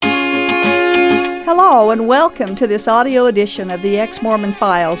Hello and welcome to this audio edition of the Ex-Mormon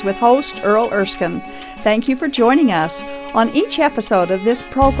Files with host Earl Erskine. Thank you for joining us. On each episode of this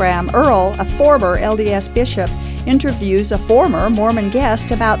program, Earl, a former LDS bishop, interviews a former Mormon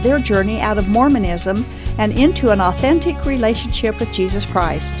guest about their journey out of Mormonism and into an authentic relationship with Jesus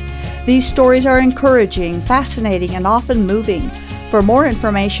Christ. These stories are encouraging, fascinating, and often moving. For more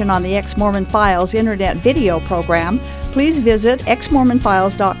information on the Ex-Mormon Files internet video program, please visit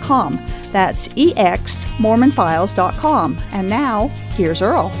exmormonfiles.com. That's exmormonfiles.com. And now, here's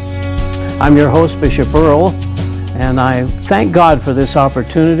Earl. I'm your host, Bishop Earl, and I thank God for this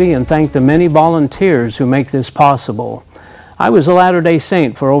opportunity and thank the many volunteers who make this possible. I was a Latter-day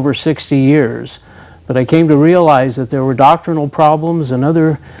Saint for over 60 years, but I came to realize that there were doctrinal problems and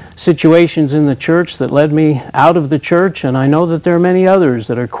other situations in the church that led me out of the church, and I know that there are many others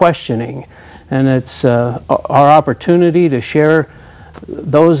that are questioning. And it's our opportunity to share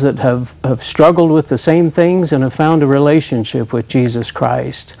those that have struggled with the same things and have found a relationship with Jesus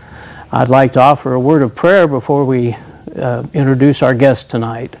Christ. I'd like to offer a word of prayer before we introduce our guest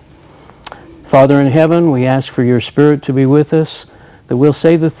tonight. Father in heaven, we ask for your Spirit to be with us, that we'll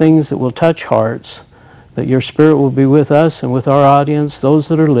say the things that will touch hearts, that your Spirit will be with us and with our audience, those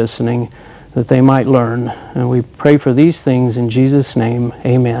that are listening, that they might learn. And we pray for these things in Jesus' name,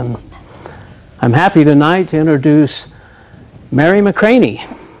 amen. I'm happy tonight to introduce Mary McCraney.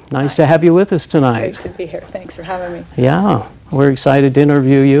 Nice to have you with us tonight. Great to be here. Thanks for having me. Yeah, we're excited to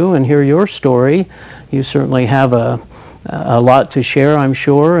interview you and hear your story. You certainly have a lot to share, I'm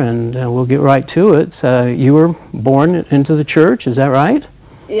sure, and we'll get right to it. You were born into the church, is that right?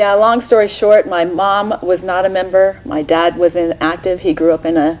 Yeah, long story short, my mom was not a member. My dad was inactive. He grew up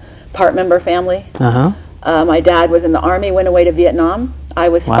in a part-member family. My dad was in the Army, went away to Vietnam. I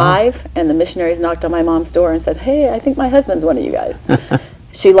was 5, and the missionaries knocked on my mom's door and said, "Hey, I think my husband's one of you guys."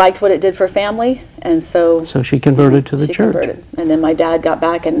 She liked what it did for family, and so she converted to the church. Converted. And then my dad got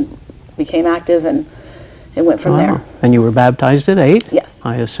back and became active, and it went from there. And you were baptized at 8? Yes.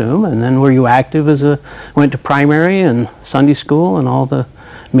 I assume. And then were you active went to primary and Sunday school and all the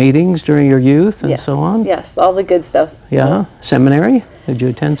meetings during your youth and so on? Yes, all the good stuff. Yeah. Seminary? Did you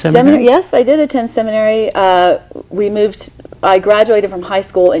attend seminary? Yes, I did attend seminary. I graduated from high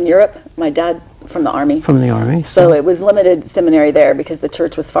school in Europe. My dad from the Army. From the Army. So it was limited seminary there because the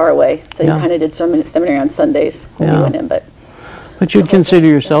church was far away. So you kind of did seminary on Sundays when you went in. But you'd consider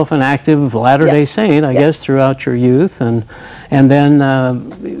yourself an active Latter-day Saint, I guess, throughout your youth, and then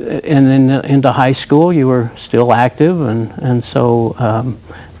into high school you were still active, and so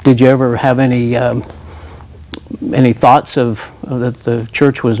did you ever have any thoughts of that the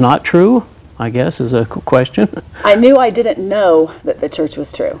church was not true? I guess is a question. I knew I didn't know that the church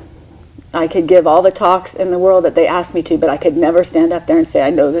was true. I could give all the talks in the world that they asked me to, but I could never stand up there and say,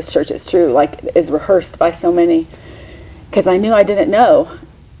 I know this church is true, like is rehearsed by so many, because I knew I didn't know.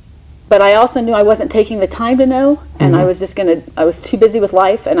 But I also knew I wasn't taking the time to know, and I was too busy with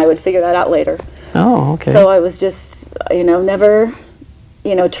life, and I would figure that out later. Oh, okay. So I was just, never,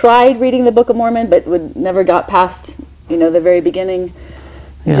 tried reading the Book of Mormon, but never got past, the very beginning.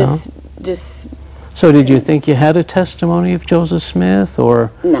 Yeah. So did you think you had a testimony of Joseph Smith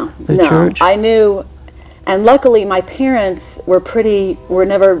or the church? I knew, and luckily my parents were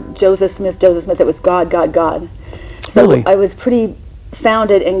never Joseph Smith. It was God, God, God. So really? I was pretty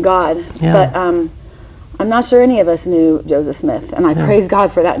founded in God. Yeah. But I'm not sure any of us knew Joseph Smith, and I praise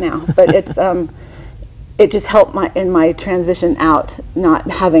God for that now. But it's it just helped in my transition out, not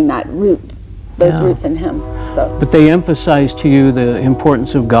having that those roots in him. So. But they emphasized to you the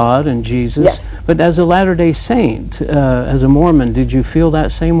importance of God and Jesus. Yes. But as a Latter-day Saint, as a Mormon, did you feel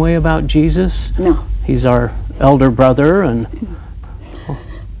that same way about Jesus? No. He's our elder brother, and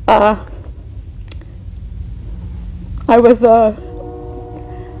I was a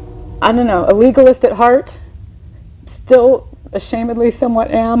legalist at heart. Still, ashamedly,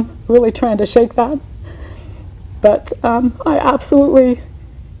 somewhat am. Really trying to shake that. But I absolutely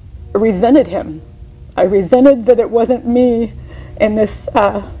resented him. I resented that it wasn't me in this,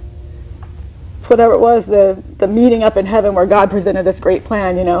 whatever it was, the meeting up in heaven where God presented this great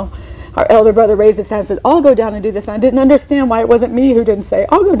plan, Our elder brother raised his hand and said, I'll go down and do this. And I didn't understand why it wasn't me who didn't say,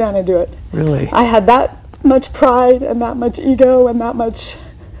 I'll go down and do it. Really? I had that much pride and that much ego and that much,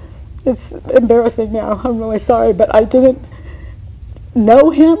 it's embarrassing now, I'm really sorry, but I didn't know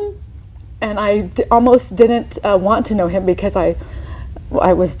him, and I almost didn't want to know him because I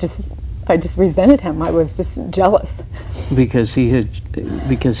just resented him. I was just jealous. Because he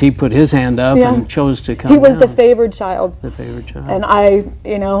put his hand up and chose to come He was down. the favored child. The favored child. And I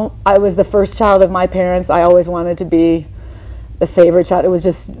was the first child of my parents. I always wanted to be the favored child. It was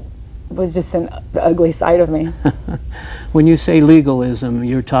just was just the ugly side of me. When you say legalism,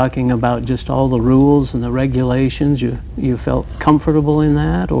 you're talking about just all the rules and the regulations. You felt comfortable in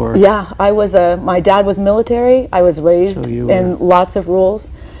that, or? Yeah, my dad was military. I was raised in lots of rules.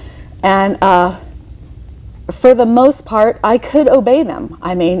 And for the most part, I could obey them.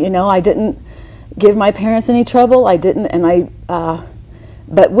 I mean, I didn't give my parents any trouble. I didn't,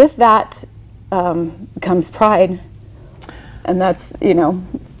 but with that comes pride. And that's,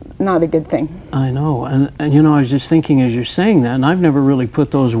 not a good thing. I know, and I was just thinking as you're saying that, and I've never really put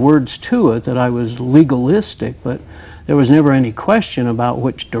those words to it, that I was legalistic, but there was never any question about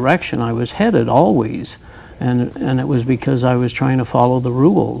which direction I was headed always, and it was because I was trying to follow the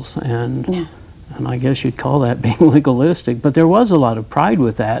rules, and I guess you'd call that being legalistic, but there was a lot of pride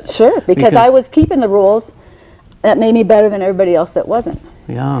with that. Sure, because I was keeping the rules that made me better than everybody else that wasn't.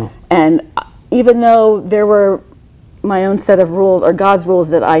 Yeah. And even though there were my own set of rules, or God's rules,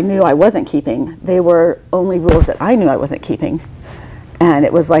 that I knew I wasn't keeping, they were only rules that I knew I wasn't keeping. And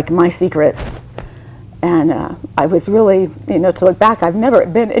it was like my secret. And I was really, to look back, I've never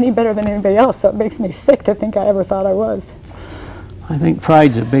been any better than anybody else, so it makes me sick to think I ever thought I was. I think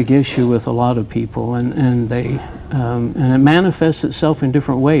pride's a big issue with a lot of people, and it manifests itself in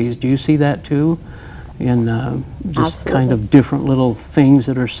different ways. Do you see that too? In just Absolutely. Kind of different little things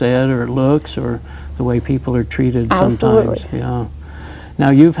that are said, or looks, or the way people are treated Absolutely. sometimes. Yeah.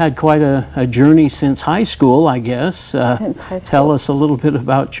 Now, you've had quite a journey since high school, I guess. Since high school. Tell us a little bit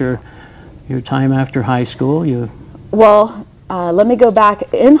about your time after high school. Well, let me go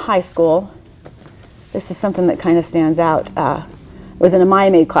back. In high school, this is something that kind of stands out. I was in a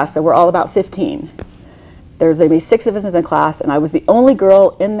Miami class, so we're all about 15. There's maybe 6 of us in the class, and I was the only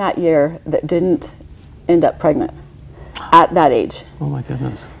girl in that year that didn't end up pregnant at that age. Oh my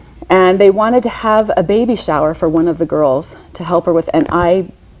goodness. And they wanted to have a baby shower for one of the girls to help her with, and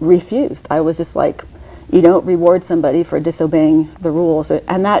I refused. I was just like, you don't reward somebody for disobeying the rules.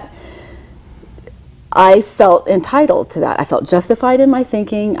 And that, I felt entitled to that. I felt justified in my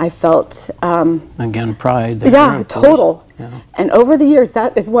thinking. I felt... Again, pride. Yeah, total. Yeah. And over the years,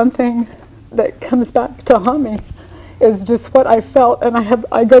 that is one thing that comes back to haunt me, is just what I felt. And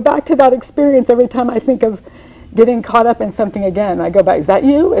I go back to that experience every time I think of getting caught up in something again. I go back, is that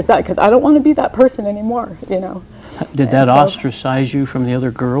you? Is that, because I don't want to be that person anymore, Did that ostracize you from the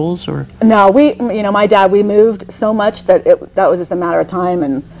other girls, or? No, my dad, we moved so much that that was just a matter of time,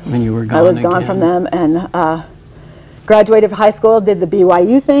 and you were gone I was gone again. from them, and graduated high school, did the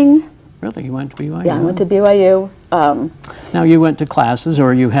BYU thing. Really? You went to BYU? Yeah, I went to BYU. Now, you went to classes,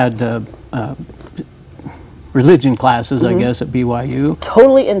 or you had religion classes, I guess, at BYU?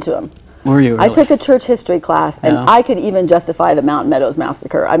 Totally into them. Were you really? I took a church history class, and I could even justify the Mountain Meadows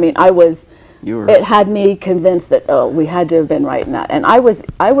massacre. I mean, it had me convinced that, we had to have been right in that. And I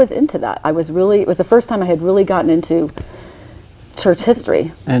was into that. It was the first time I had really gotten into church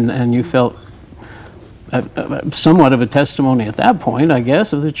history. And you felt somewhat of a testimony at that point, I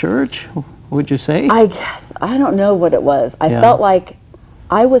guess, of the church, would you say? I guess. I don't know what it was. I felt like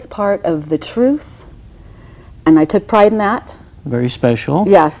I was part of the truth, and I took pride in that. Very special.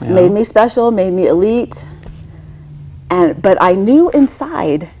 Yes, made me special, made me elite. But I knew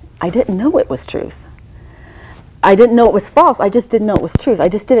inside, I didn't know it was truth. I didn't know it was false. I just didn't know it was truth. I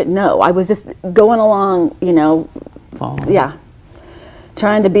just didn't know. I was just going along, Following. Yeah.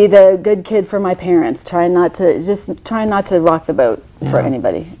 Trying to be the good kid for my parents, trying not to rock the boat for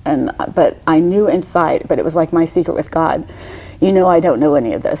anybody. But I knew inside, but it was like my secret with God. I don't know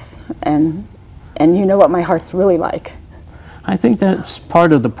any of this. And you know what my heart's really like. I think that's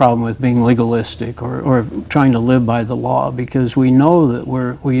part of the problem with being legalistic or trying to live by the law, because we know that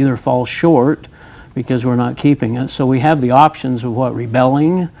we either fall short because we're not keeping it. So we have the options of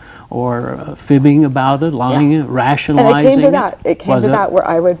rebelling or fibbing about it, lying, rationalizing. And it came to that. It came to that where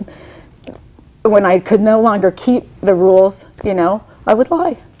I would, when I could no longer keep the rules, I would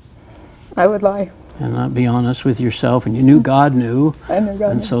lie. I would lie. And not be honest with yourself, and you knew God knew. I knew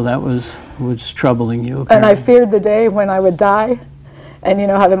God knew. So that was troubling you, apparently. And I feared the day when I would die,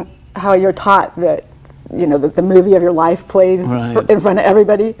 and how you're taught that, that the movie of your life plays in front of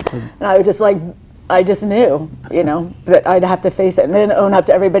everybody, and I would just I just knew, that I'd have to face it and then own up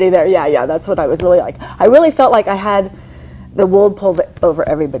to everybody there. Yeah, that's what I was really like. I really felt like I had the wool pulled over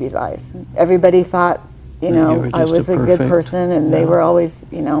everybody's eyes. Everybody thought, I was a good person, and they were always,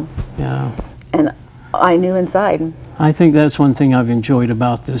 Yeah. And I knew inside. I think that's one thing I've enjoyed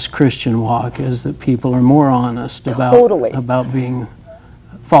about this Christian walk, is that people are more honest about being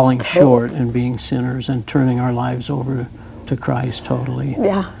falling short and being sinners and turning our lives over to Christ totally.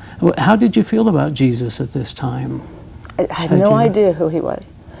 Yeah. How did you feel about Jesus at this time? I had no idea who he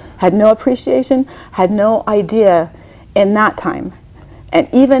was. had no appreciation, had no idea in that time.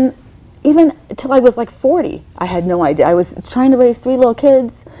 And even until I was like 40, I had no idea. I was trying to raise 3 little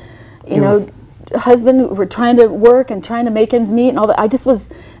kids, you know, husband, we're trying to work and trying to make ends meet and all that.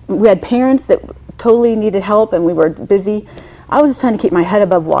 We had parents that totally needed help and we were busy. I was just trying to keep my head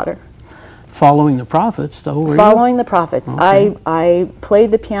above water. Following the prophets, though, were you? Following the prophets. Okay. I played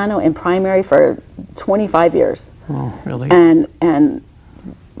the piano in primary for 25 years. Oh, really? And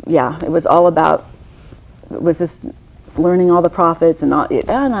yeah, it was all about, it was just learning all the prophets and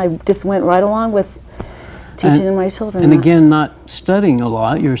I just went right along with teaching my children. And again, not studying a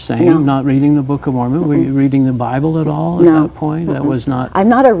lot, you're saying, No. not reading the Book of Mormon. Were you reading the Bible at all at No. that point? That was not... I'm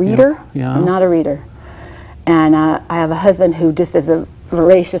not a reader. Yeah. I'm not a reader. And I have a husband who just is a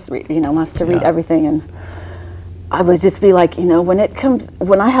voracious reader, you know, wants to read Yeah. everything. And I would just be like, you know, when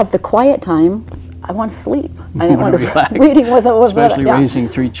I have the quiet time, I want to sleep. I didn't want to relax. reading wasn't Especially raising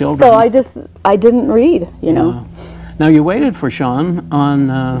 3 children. So I didn't read, you know. Now you waited for Sean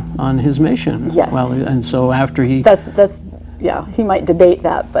on his mission. Yes. Well, and so after he That's yeah. He might debate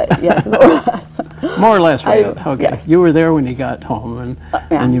that, but yes, more or less. more or less, right? Okay. Yes. You were there when he got home, and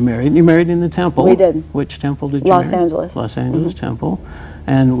yeah. and you married. You married in the temple. We did. Which temple did you Los marry? Angeles. Los Angeles Temple.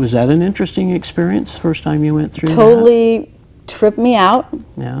 And was that an interesting experience? First time you went through Totally tripped me out. that?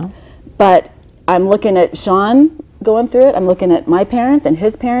 Yeah. But I'm looking at Sean going through it. I'm looking at my parents and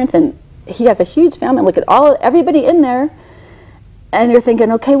his parents, and he has a huge family. Look at everybody in there, and you're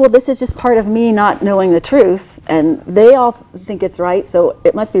thinking, okay, well, this is just part of me not knowing the truth, and they all think it's right, so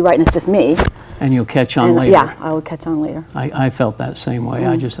it must be right, and it's just me. And you'll catch on And later. yeah, I will catch on later. I felt that same way.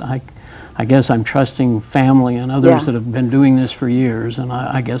 I guess I'm trusting family and others Yeah. that have been doing this for years, and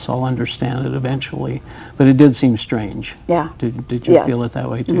I guess I'll understand it eventually. But it did seem strange. Yeah. Did you Yes. feel it that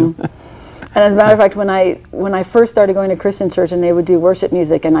way too? And as a matter of fact, when I first started going to Christian church and they would do worship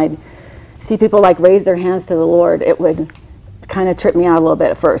music and I'd see people like raise their hands to the Lord, it would kind of trip me out a little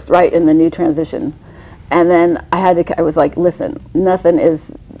bit at first, right, in the new transition. And then I was like, listen, nothing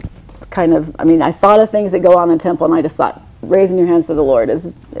is I thought of things that go on in the temple, and I just thought raising your hands to the Lord it's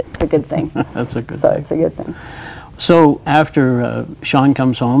a good thing. That's a good So thing. it's a good thing. So after Sean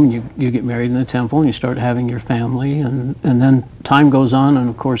comes home, you get married in the temple and you start having your family, and then time goes on, and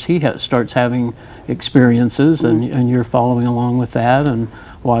of course he starts having experiences, and you're following along with that and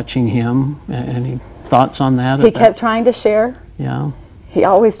watching him. Any thoughts on that? He kept trying to share. Yeah. He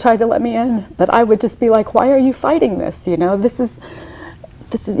always tried to let me in, but I would just be like, why are you fighting this? You know, this is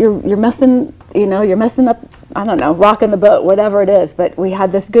you're messing, you're messing up, I don't know, rocking the boat, whatever it is, but we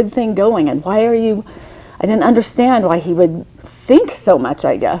had this good thing going, and I didn't understand why he would think so much,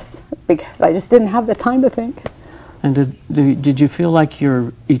 I guess, because I just didn't have the time to think. And did you feel like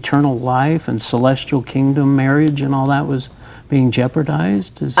your eternal life and celestial kingdom marriage and all that was being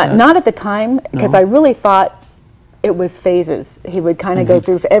jeopardized? Not at the time, because No? I really thought it was phases. He would kind of go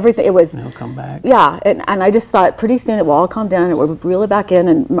through everything. It was, They'll come back. yeah, and I just thought pretty soon it will all calm down, it will reel it back in,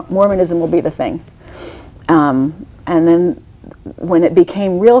 and Mormonism will be the thing. And then when it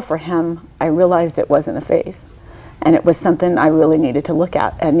became real for him, I realized it wasn't a phase, and it was something I really needed to look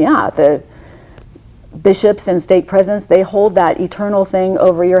at. And yeah, the bishops and stake presidents, they hold that eternal thing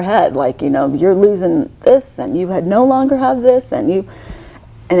over your head, like, you're losing this, and you had no longer have this, and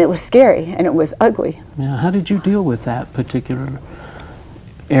it was scary, and it was ugly. Yeah. How did you deal with that particular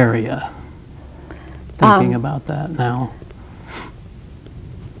area? Thinking about that now.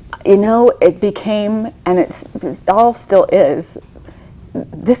 It became, and it all still is,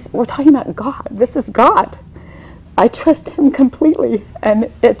 we're talking about God. This is God. I trust him completely,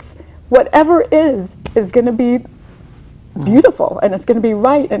 and it's whatever is going to be beautiful, and it's going to be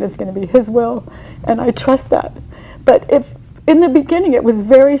right, and it's going to be his will, and I trust that. But if in the beginning it was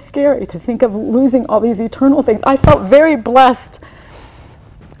very scary to think of losing all these eternal things, I felt very blessed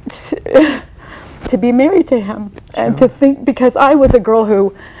to be married to him, and to think, because I was a girl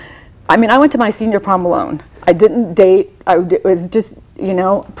who, I went to my senior prom alone. I didn't date. I was just,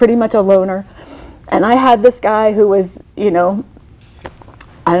 pretty much a loner. And I had this guy who was, Mr.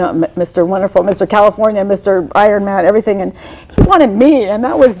 Wonderful, Mr. California, Mr. Iron Man, everything, and he wanted me, and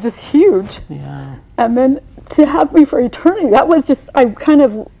that was just huge. Yeah. And then to have me for eternity, that was just, I kind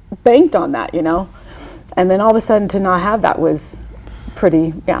of banked on that, And then all of a sudden to not have that was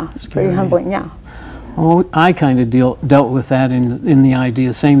pretty humbling, yeah. Oh, I kind of dealt with that in the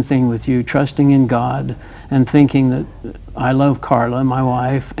idea, same thing with you, trusting in God and thinking that I love Carla, my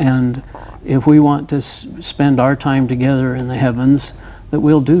wife, and if we want to spend our time together in the heavens, that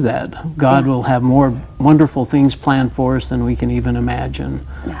we'll do that. God will have more wonderful things planned for us than we can even imagine.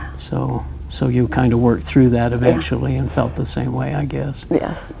 Yeah. So So you kind of worked through that eventually and felt the same way, I guess.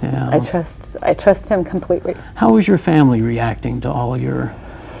 Yes. Yeah. I trust him completely. How was your family reacting to all your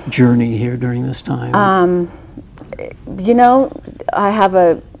journey here during this time? You know, I have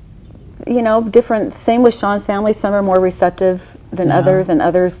a, different, same with Sean's family. Some are more receptive than others, and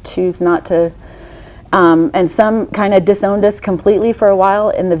others choose not to. And some kind of disowned us completely for a while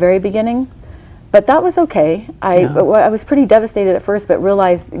in the very beginning. But that was okay. I was pretty devastated at first, but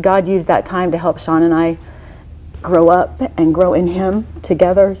realized God used that time to help Sean and I grow up and grow in Him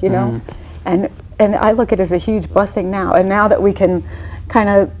together, And I look at it as a huge blessing now. And now that we can kind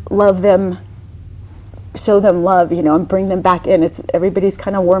of love them, show them love, and bring them back in, everybody's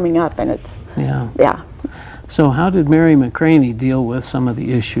kind of warming up, and it's, yeah. So how did Mary McCraney deal with some of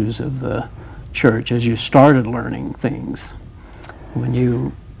the issues of the church as you started learning things? When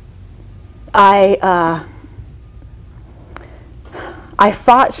you... I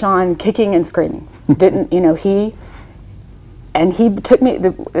fought Sean kicking and screaming. Didn't, he took me,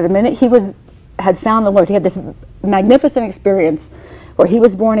 the minute he had found the Lord, he had this magnificent experience where he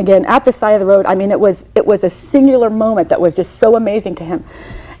was born again at the side of the road. I mean, it was a singular moment that was just so amazing to him.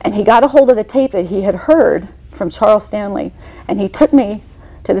 And he got a hold of the tape that he had heard from Charles Stanley, and he took me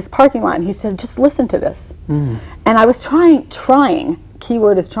to this parking lot, and he said, just listen to this. And I was trying,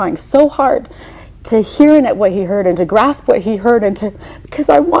 keyword is trying, so hard to hear in it what he heard and to grasp what he heard, and because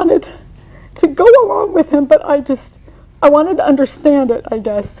I wanted to go along with him, but I wanted to understand it, I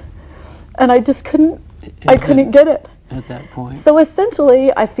guess. And I just couldn't get it. At that point. So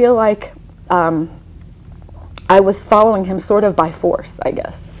essentially, I feel like I was following him sort of by force, I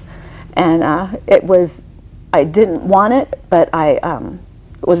guess. And I didn't want it, but I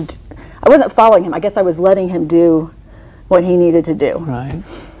wasn't following him. I guess I was letting him do what he needed to do. Right.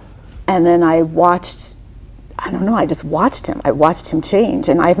 And then I just watched him. I watched him change.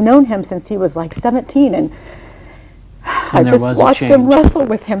 And I've known him since he was like 17. And I just watched him wrestle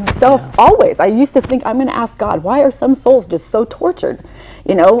with himself always. I used to think, I'm going to ask God, why are some souls just so tortured?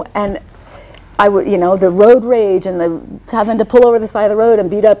 And I would, the road rage and the having to pull over the side of the road and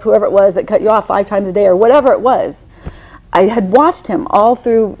beat up whoever it was that cut you off 5 times a day or whatever it was. I had watched him all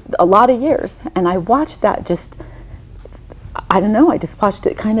through a lot of years, and I watched that I just watched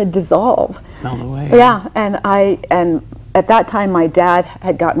it kind of dissolve. Melt away. Yeah, and at that time my dad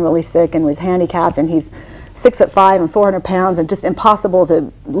had gotten really sick and was handicapped, and he's 6'5" and 400 pounds and just impossible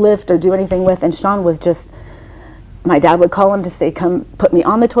to lift or do anything with. And Sean was just, my dad would call him to say, come put me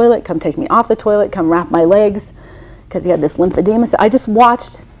on the toilet, come take me off the toilet, come wrap my legs, because he had this lymphedema. So I just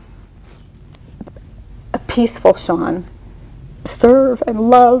watched a peaceful Sean serve and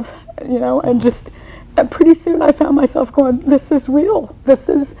love, and pretty soon I found myself going, this is real,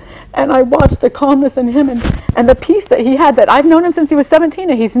 and I watched the calmness in him and the peace that he had that I've known him since he was 17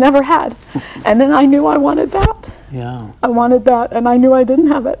 and he's never had. And then I knew I wanted that. Yeah. I wanted that, and I knew I didn't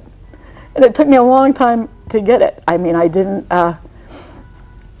have it. And it took me a long time to get it. I mean, I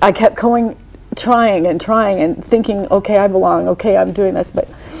kept trying and thinking, okay, I belong, okay, I'm doing this, but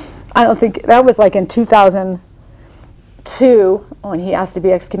I don't think, that was like in 2002 when he asked to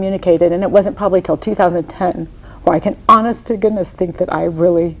be excommunicated, and it wasn't probably till 2010 where I can honest to goodness think that I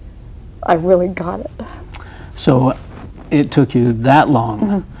really got it. So it took you that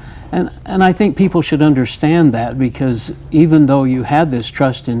long. And I think people should understand that, because even though you had this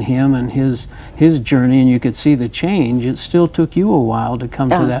trust in him and his journey and you could see the change, it still took you a while to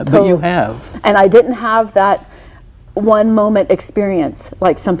come to that, totally. But you have. And I didn't have that one moment experience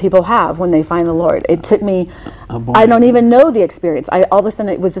like some people have when they find the Lord. It took me, I don't even know the experience. All of a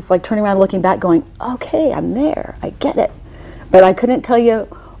sudden it was just like turning around looking back going, okay, I'm there, I get it. But I couldn't tell you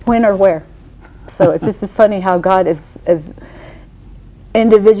when or where. So it's just as funny how God is as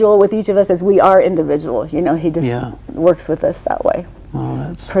individual with each of us as we are individual. He just works with us that way. Well,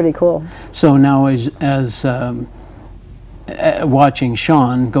 that's pretty cool. So now as watching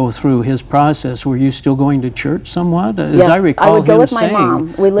Sean go through his process, were you still going to church somewhat? As yes, I recall, I would go with my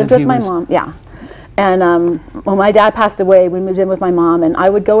mom. We lived with my mom, yeah. And when my dad passed away, we moved in with my mom, and I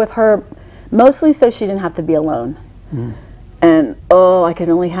would go with her mostly so she didn't have to be alone. And I could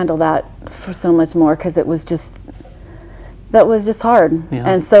only handle that for so much more, because that was just hard. Yeah.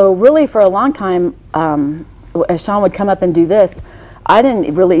 And so really for a long time, as Sean would come up and do this, I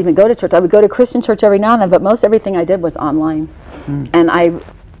didn't really even go to church. I would go to Christian church every now and then, but most everything I did was online. And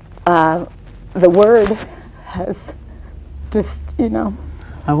the Word has just,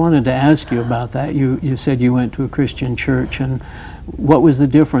 I wanted to ask you about that. You said you went to a Christian church, and what was the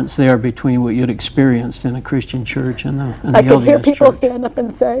difference there between what you'd experienced in a Christian church and the LDS I could hear people church? Stand up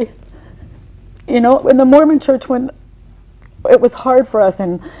and say, in the Mormon church, when it was hard for us,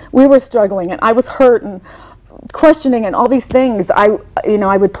 and we were struggling, and I was hurt and questioning and all these things. I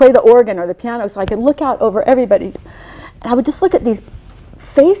would play the organ or the piano so I could look out over everybody, and I would just look at these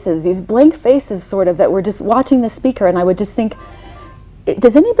faces, these blank faces sort of, that were just watching the speaker, and I would just think,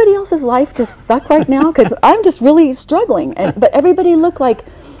 does anybody else's life just suck right now? Because I'm just really struggling. But everybody looked like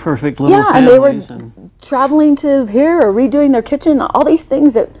perfect little families. And they were traveling to here or redoing their kitchen, all these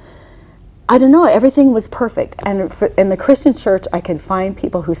things that, I don't know, everything was perfect. And in the Christian church, I could find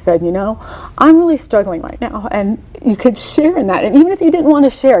people who said, I'm really struggling right now. And you could share in that. And even if you didn't want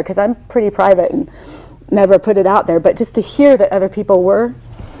to share, because I'm pretty private and never put it out there, but just to hear that other people were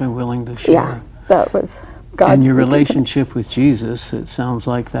willing to share. Yeah, that was God's. And your relationship with Jesus, it sounds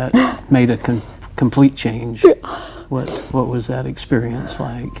like that made a complete change. Yeah. What was that experience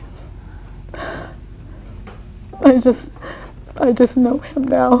like? I just know him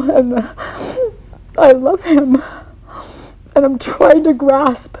now, and I love him, and I'm trying to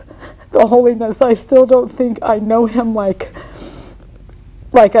grasp the holiness. I still don't think I know him like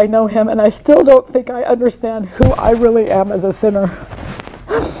I know him, and I still don't think I understand who I really am as a sinner.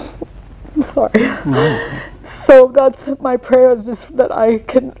 I'm sorry. No. So that's my prayer, is just that I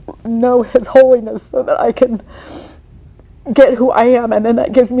can know his holiness so that I can get who I am, and then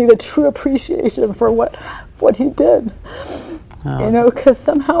that gives me the true appreciation for what he did. Because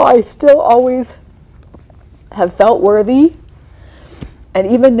somehow I still always have felt worthy, and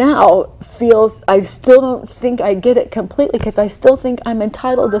even now I still don't think I get it completely, because I still think I'm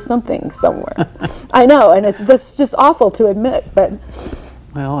entitled to something somewhere. I know, and that's just awful to admit, but...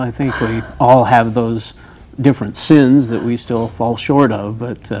 Well, I think we all have those different sins that we still fall short of,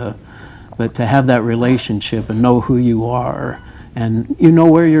 but to have that relationship and know who you are, and you know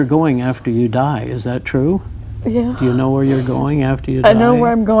where you're going after you die. Is that true? Yeah. Do you know where you're going after you die? I know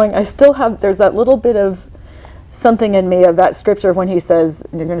where I'm going. I still have, there's that little bit of something in me of that scripture when he says,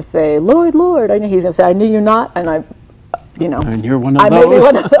 you're going to say, Lord, Lord. I know he's going to say, I knew you not, and And you're one of those. I may be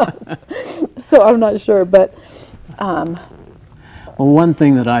one of those. So I'm not sure, but... Well, one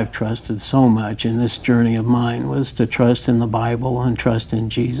thing that I've trusted so much in this journey of mine was to trust in the Bible and trust in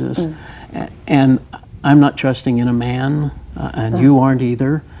Jesus. And I'm not trusting in a man, and you aren't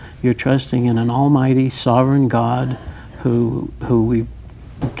either. You're trusting in an almighty, sovereign God who we've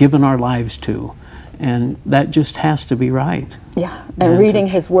given our lives to. And that just has to be right. Yeah, and reading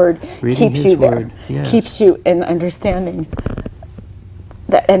his word keeps you there. Yes. Keeps you in understanding.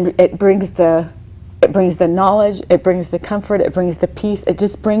 And it brings the knowledge, it brings the comfort, it brings the peace, it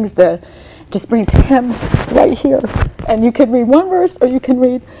just brings him right here. And you can read one verse, or you can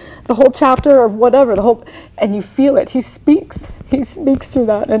read the whole chapter, or whatever, and you feel it. He speaks through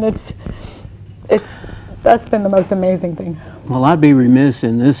that, and that's been the most amazing thing. Well, I'd be remiss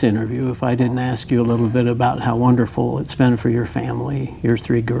in this interview if I didn't ask you a little bit about how wonderful it's been for your family, your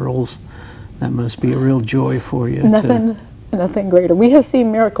 3 girls. That must be a real joy for you. Nothing greater. We have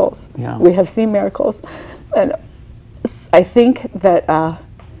seen miracles. Yeah. We have seen miracles. And I think that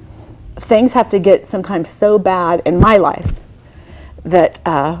things have to get sometimes so bad in my life that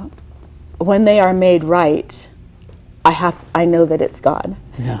when they are made right, I know that it's God.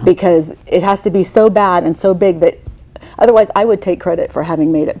 Yeah. Because it has to be so bad and so big that otherwise I would take credit for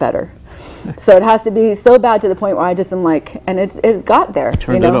having made it better. So it has to be so bad to the point where I just am like, and it got there.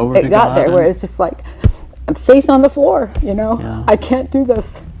 Turned it over to it got God, there where it's just like, I'm face on the floor, Yeah. I can't do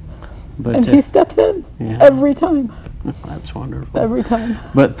this. But, and he steps in every time. That's wonderful. Every time.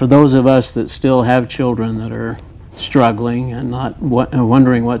 But for those of us that still have children that are struggling and not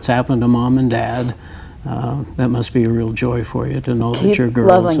wondering what's happened to mom and dad, that must be a real joy for you to know that your girls...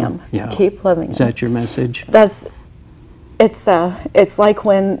 Keep loving them. Yeah. Keep loving them. Is that your message? It's like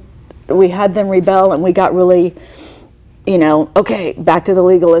when we had them rebel and we got really... okay, back to the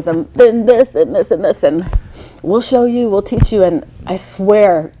legalism, then this and this and this, and we'll show you, we'll teach you, and I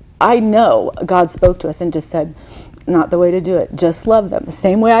swear, I know God spoke to us and just said, not the way to do it, just love them, the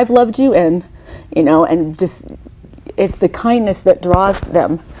same way I've loved you, and, and just, it's the kindness that draws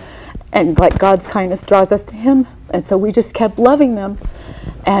them, and like God's kindness draws us to him, and so we just kept loving them,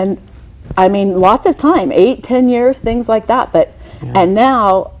 and I mean, lots of time, 8-10 years, things like that, but, and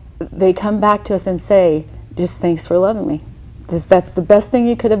now, they come back to us and say, just thanks for loving me. That's the best thing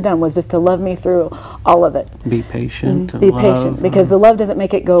you could have done, was just to love me through all of it. Be patient. Be patient, because the love doesn't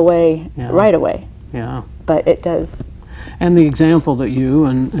make it go away right away. Yeah. But it does. And the example that you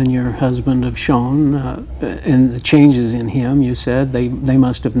and your husband have shown, and the changes in him, you said, they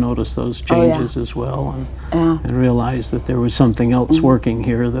must have noticed those changes as well, and realized that there was something else working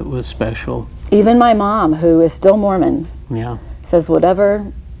here that was special. Even my mom, who is still Mormon, says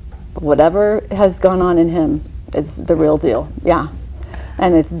whatever has gone on in him, is the real deal. Yeah.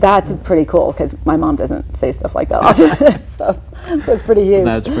 And that's pretty cool because my mom doesn't say stuff like that often. So it's pretty huge.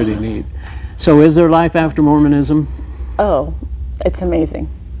 That's pretty neat. So is there life after Mormonism? Oh, it's amazing.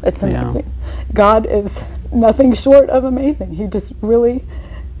 It's Yeah. amazing. God is nothing short of amazing. He just really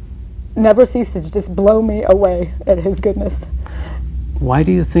never ceases to just blow me away at his goodness. Why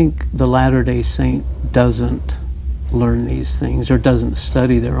do you think the Latter-day Saint doesn't learn these things or doesn't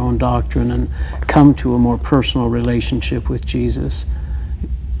study their own doctrine and come to a more personal relationship with Jesus?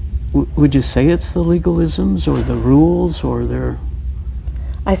 Would you say it's the legalisms or the rules or their...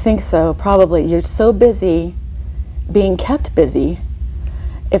 I think so, probably. You're so busy being kept busy.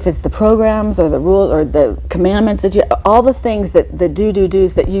 If it's the programs or the rules or the commandments that all the things that the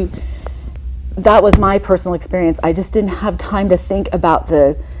do's that was my personal experience. I just didn't have time to think about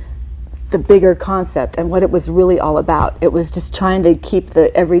the bigger concept and what it was really all about. It was just trying to keep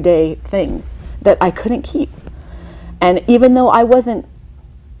the everyday things that I couldn't keep. And even though I wasn't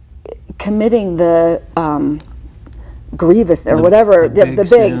committing the grievous or whatever, the big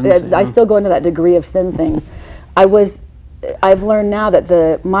sins, I still go into that degree of sin thing. I've learned now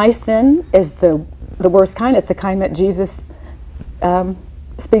that my sin is the worst kind. It's the kind that Jesus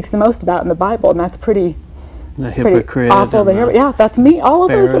speaks the most about in the Bible, and that's pretty awful to hear. Yeah, that's me. All of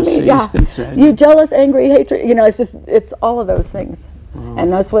those are me. Yeah, you jealous, angry, hatred. It's all of those things,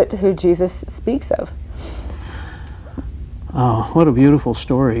 and that's who Jesus speaks of. Oh, what a beautiful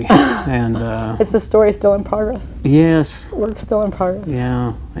story! And It's the story still in progress. yes, Work still in progress.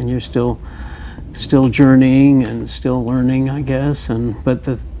 yeah, and you're still journeying and still learning, I guess.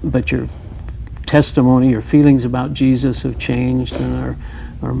 But your testimony, your feelings about Jesus have changed and are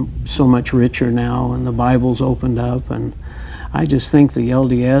so much richer now, and the Bible's opened up. And I just think the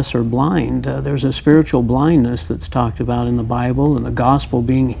LDS are blind. There's a spiritual blindness that's talked about in the Bible, and the gospel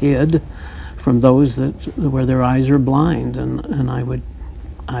being hid from those where their eyes are blind. And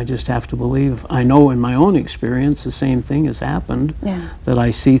I just have to believe, I know in my own experience the same thing has happened, that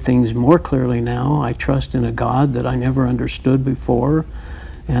I see things more clearly now. I trust in a God that I never understood before,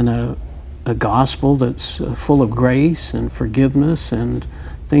 and a gospel that's full of grace and forgiveness and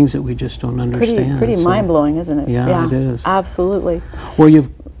things that we just don't understand. Pretty mind-blowing, isn't it? Yeah, it is. Absolutely. Well,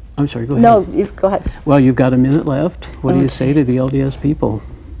 I'm sorry, go ahead. No, go ahead. Well, you've got a minute left. What do you say to the LDS people?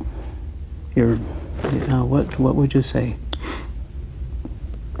 What would you say?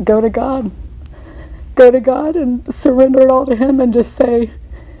 Go to God. Go to God and surrender it all to Him and just say,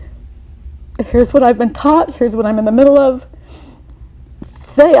 here's what I've been taught, here's what I'm in the middle of.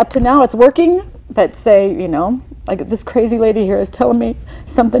 Say, up to now it's working, but say, like this crazy lady here is telling me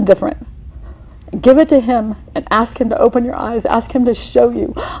something different. Give it to Him and ask Him to open your eyes. Ask Him to show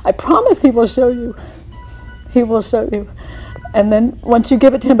you. I promise He will show you. He will show you. And then once you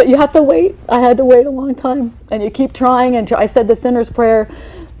give it to Him, but you have to wait. I had to wait a long time. And you keep trying. And I said the sinner's prayer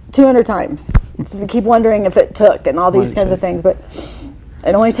 200 times. You keep wondering if it took and all these kinds of things. But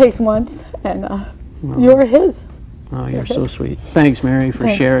it only takes once. And you're His. Oh, you're so sweet. Thanks, Mary, for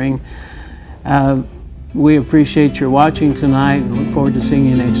sharing. We appreciate your watching tonight and look forward to seeing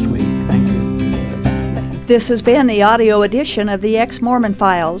you next week. Thank you. This has been the audio edition of the Ex-Mormon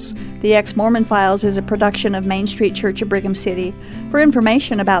Files. The Ex-Mormon Files is a production of Main Street Church of Brigham City. For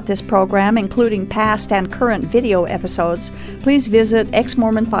information about this program, including past and current video episodes, please visit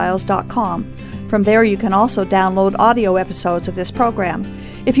exmormonfiles.com. From there, you can also download audio episodes of this program.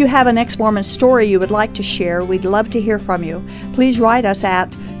 If you have an Ex-Mormon story you would like to share, we'd love to hear from you. Please write us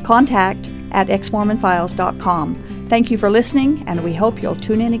at contact@exmormonfiles.com. Thank you for listening, and we hope you'll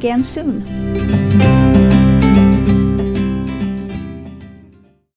tune in again soon.